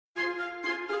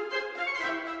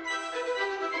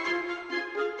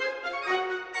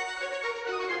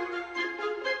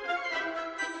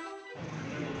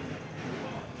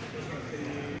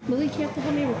Malik, you have to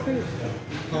help me recruit.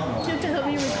 You have to help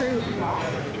me recruit.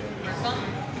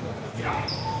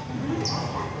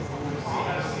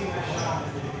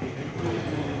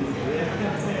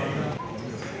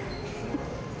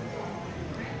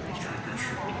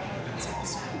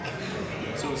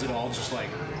 So is it all just like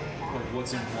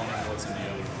what's in one and what's in the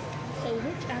other? So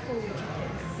which apple would you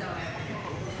pick?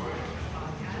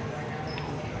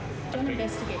 Don't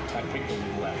investigate. I picked the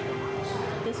left.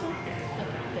 This one?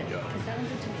 Okay, good. Because that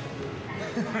one's a tomato.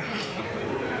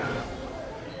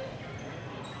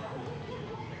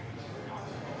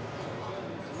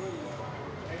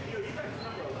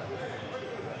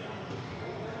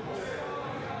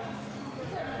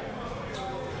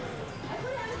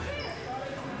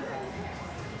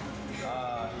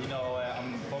 You know, I'm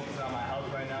focusing on my health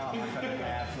right now. I'm not trying to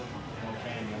have no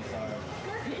candy. I'm sorry.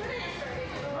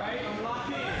 Right? I'm locked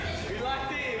in. We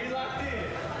locked in. We locked in.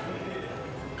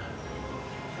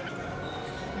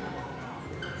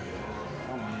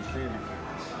 Oh my favorite.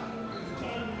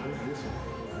 What's this one?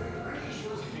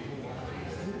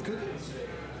 Cookies.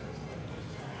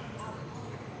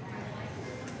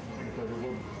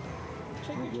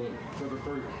 Trick or treat. Trick or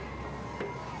treat.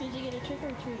 Did you get a trick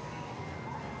or treat?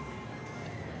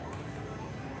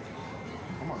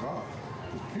 Oh my god.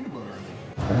 There's peanut butter in there.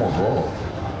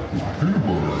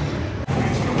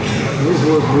 These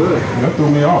look good. That threw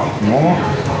me off. You want one?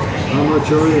 How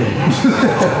much are they?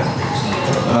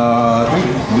 I think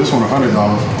this one $100.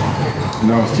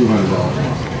 No, it's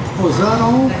 $200. Was that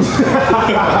all?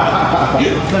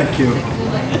 Thank you.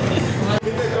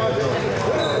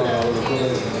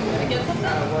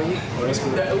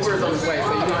 The Uber is on its way, so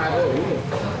you don't have to.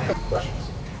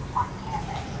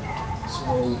 So,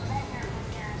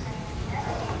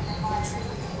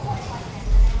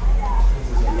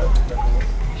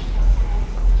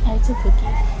 It's a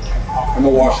cookie. I'm gonna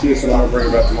wash this and I'm gonna bring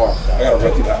it back tomorrow. I gotta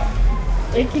rent it out.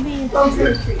 It could be a trick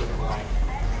or treat.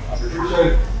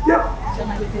 Yep.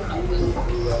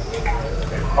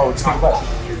 Oh, it's not bad.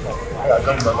 I got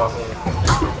gum in my mouth.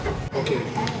 Okay.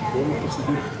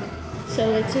 So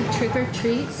it's a trick or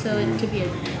treat, so it could be a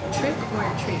trick or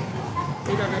a treat.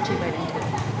 We don't know until you bite into it.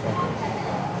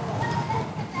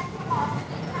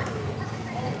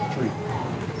 Treat.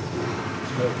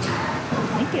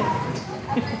 Thank you.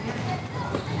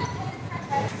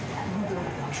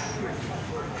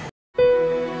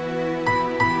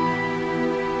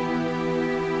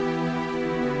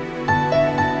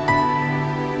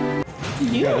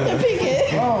 You have to pick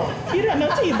it. Oh. You don't know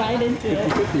till you bite into it.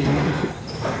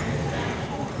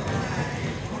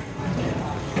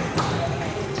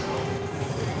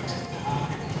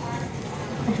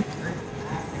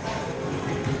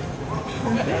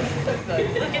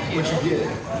 What you get?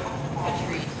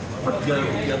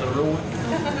 You got the real one?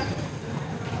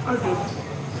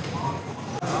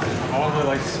 I want to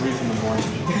like sweets in the morning. Is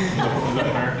that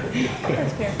fair?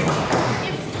 That's fair.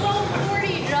 It's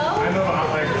 12:40, Joe. I know, I'm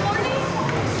like,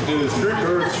 Dude, it's trick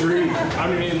or treat.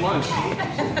 I'm eating lunch.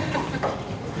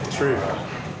 Trick.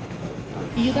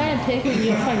 You gotta pick and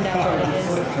you'll find out what it is.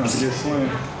 Trying to get slim.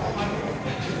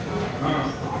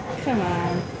 Come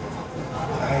on.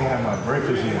 I ain't had my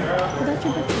breakfast yet. Well, that's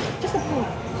your birthday. Just a plate.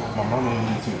 My mom ain't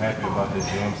really too happy about this,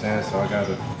 you know what I'm saying? So I'm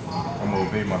gonna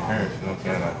obey my parents, you know what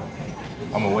I'm saying?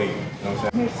 I'm gonna wait, you know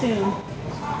what I'm saying? Here soon.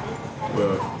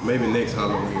 Well, maybe next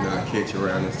Halloween I'll catch you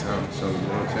around this time or something, you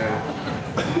know what I'm saying?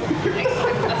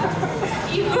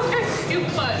 You are too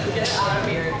much. Get out of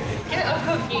here. Get a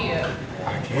cookie. I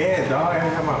can't, dog. I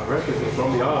ain't had my breakfast and throw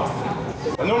me off.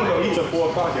 I normally don't eat till 4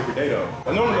 o'clock every day, though.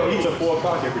 I normally don't eat till 4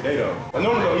 o'clock every day, though. I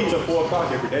normally don't eat till 4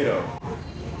 o'clock every day, though.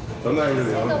 So I'm not really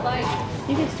Take a hungry. bite.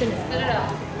 You can spin it. Spit it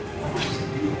out.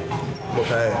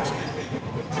 Okay.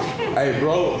 Hey,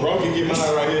 bro can get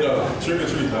mine right here, though. Trick or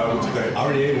treat, dog. What you think? I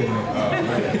already ate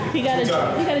one. You got a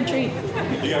treat.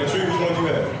 You got a treat? Which one you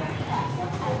had?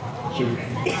 Shoot.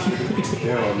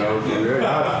 You don't know, for real.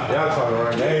 Y'all talking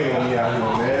right game on me out here,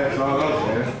 man. That's all I'm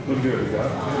saying. Look good,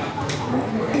 y'all.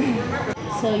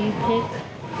 So you pick.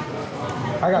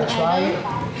 I gotta the try item,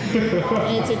 it.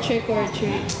 And it's a trick or a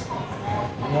treat.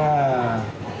 Nah.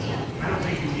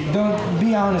 Don't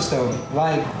be honest though.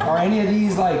 Like, are any of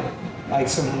these like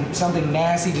something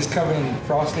nasty just covered in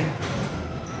frosting?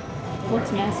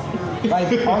 What's nasty?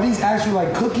 Like, are these actually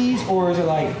like cookies or is it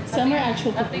like Some are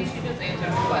actual I think cookies. she just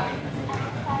answered the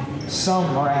question.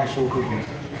 some are actual cookies?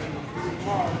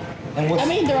 And what's I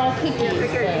mean, they're all cookies, but the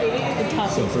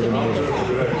toppings could be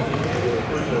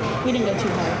different. We didn't go too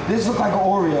hard. this look like an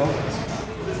Oreo.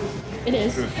 It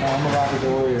is. I'm gonna rock with the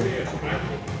Oreo.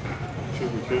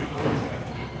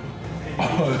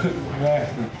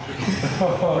 Nasty.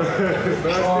 Oh,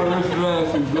 this is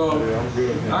nasty, bro.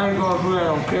 I ain't gonna play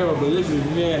on camera, but this is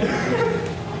nasty.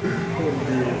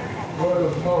 What a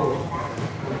mo.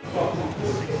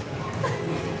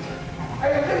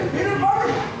 Hey, this is peanut butter.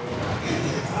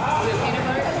 Is it peanut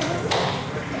butter?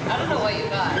 I don't know what you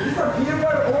got. Is this a peanut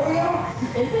butter Oreo?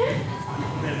 Is it?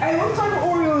 Hey, what type of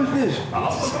Oreo is this?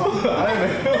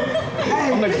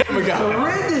 Hey, I'm the camera guy.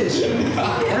 horrendous.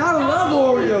 And I love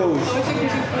Oreos.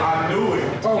 I knew it.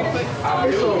 I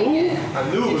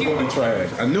knew it was gonna be trash.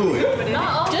 I knew it. Not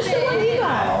all Just the one he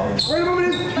got. Wait a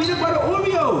minute, this peanut butter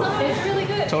Oreo. It's really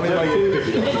good. Tony like it.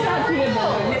 It's not peanut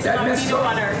butter. It's not messed peanut up.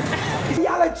 butter.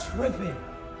 Y'all are tripping.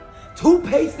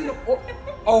 Toothpaste in the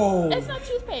Oh. It's not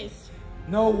toothpaste.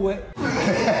 No way.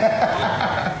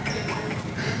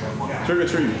 Trick or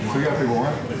treat. So you gotta pick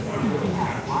one?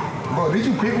 Bro, did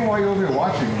you pick one while you over here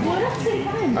watching? What else did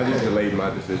you I just delayed my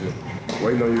decision.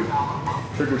 Waiting on you.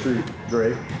 Trick or treat,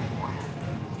 Dre.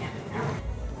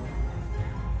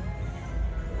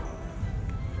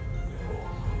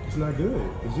 It's not good.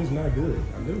 It's just not good.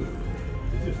 I knew it.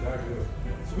 It's just not good.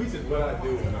 Sweets is what I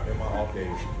do when I'm in my off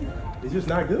days. It's just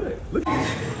not good. Look at this.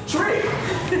 Trick!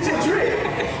 It's a trick!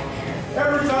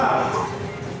 Every time.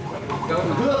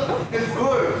 It's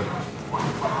good.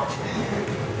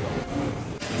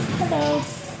 Hello.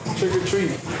 Trick or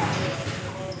treat.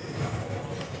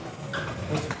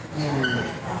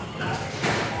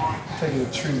 Take a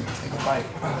treat, take a bite.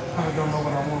 I don't know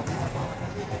what I want.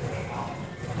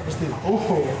 What's this? Oh,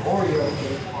 Oreo.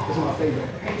 This is my favorite.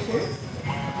 Are you sure?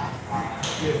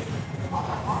 Yeah.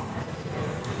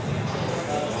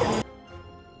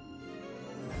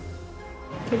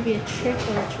 Could be a trick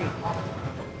or a treat.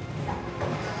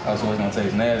 Oh, so it's gonna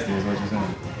taste nasty, is what you're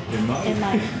saying? It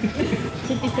might.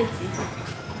 50-50.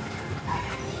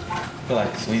 I feel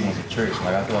like the sweet ones are tricks.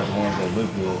 Like, I feel like the ones that look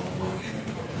good.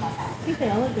 I think they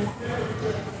all look good.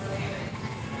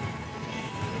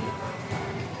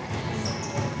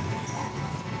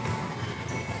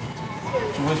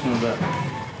 What you whispering about?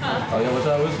 Huh? Oh, yeah, what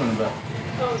y'all whispering about?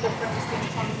 Oh, the breakfast thing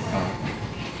on the Oh.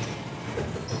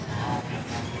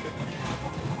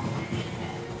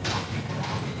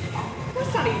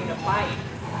 That's not even a bite.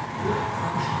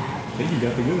 I think you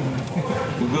got the good one.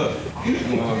 We good.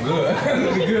 Oh, good.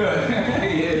 We good.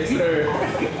 Yes, sir.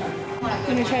 You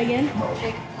wanna try again?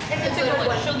 It's a good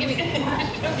one. She'll give you a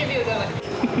good one.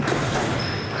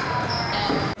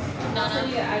 Nana?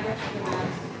 Yeah, I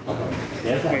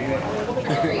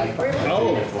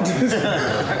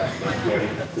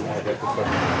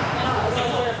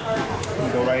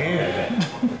Go right here.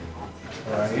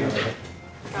 Right here.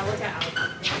 Now look at Alex.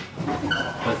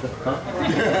 What's that? Huh?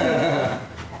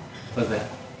 What's that?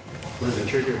 What is it?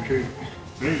 Trick or treat?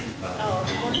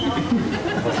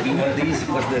 What's one of these?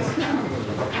 What's this?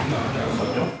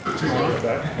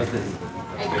 What's this?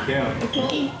 A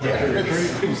Cookie? trick or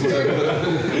treat?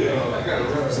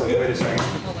 So wait a second.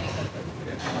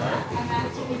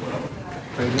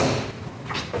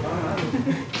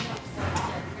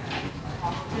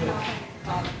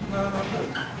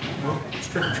 It's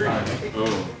trick or treat. Oh.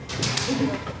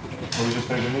 What was just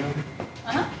taking in?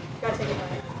 Gotta take a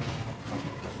bite.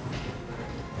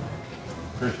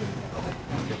 Appreciate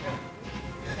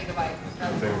Take a bite. it.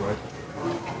 Take it right.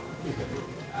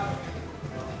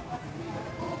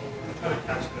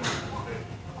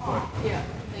 Yeah,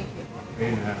 thank you.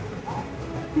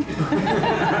 8.5.